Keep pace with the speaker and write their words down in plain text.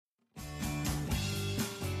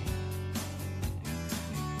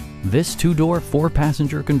This two-door,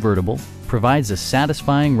 four-passenger convertible provides a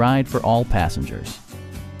satisfying ride for all passengers.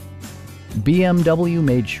 BMW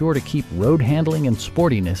made sure to keep road handling and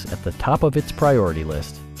sportiness at the top of its priority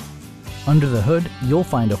list. Under the hood, you'll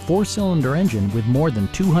find a four-cylinder engine with more than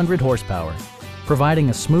 200 horsepower, providing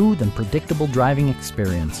a smooth and predictable driving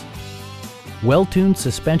experience. Well-tuned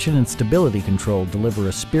suspension and stability control deliver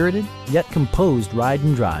a spirited yet composed ride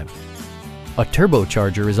and drive. A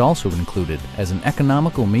turbocharger is also included as an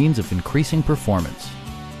economical means of increasing performance.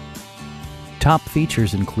 Top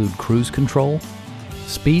features include cruise control,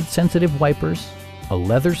 speed-sensitive wipers, a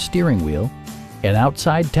leather steering wheel, an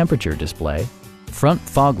outside temperature display, front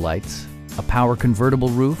fog lights, a power convertible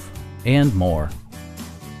roof, and more.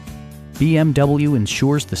 BMW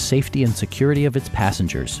ensures the safety and security of its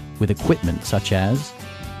passengers with equipment such as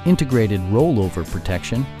integrated rollover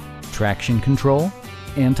protection, traction control,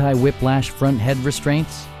 anti-whiplash front head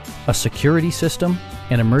restraints, a security system,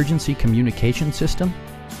 an emergency communication system,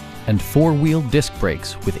 and four-wheel disc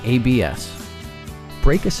brakes with ABS.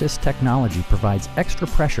 Brake Assist technology provides extra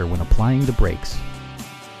pressure when applying the brakes.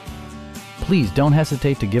 Please don't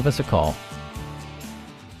hesitate to give us a call.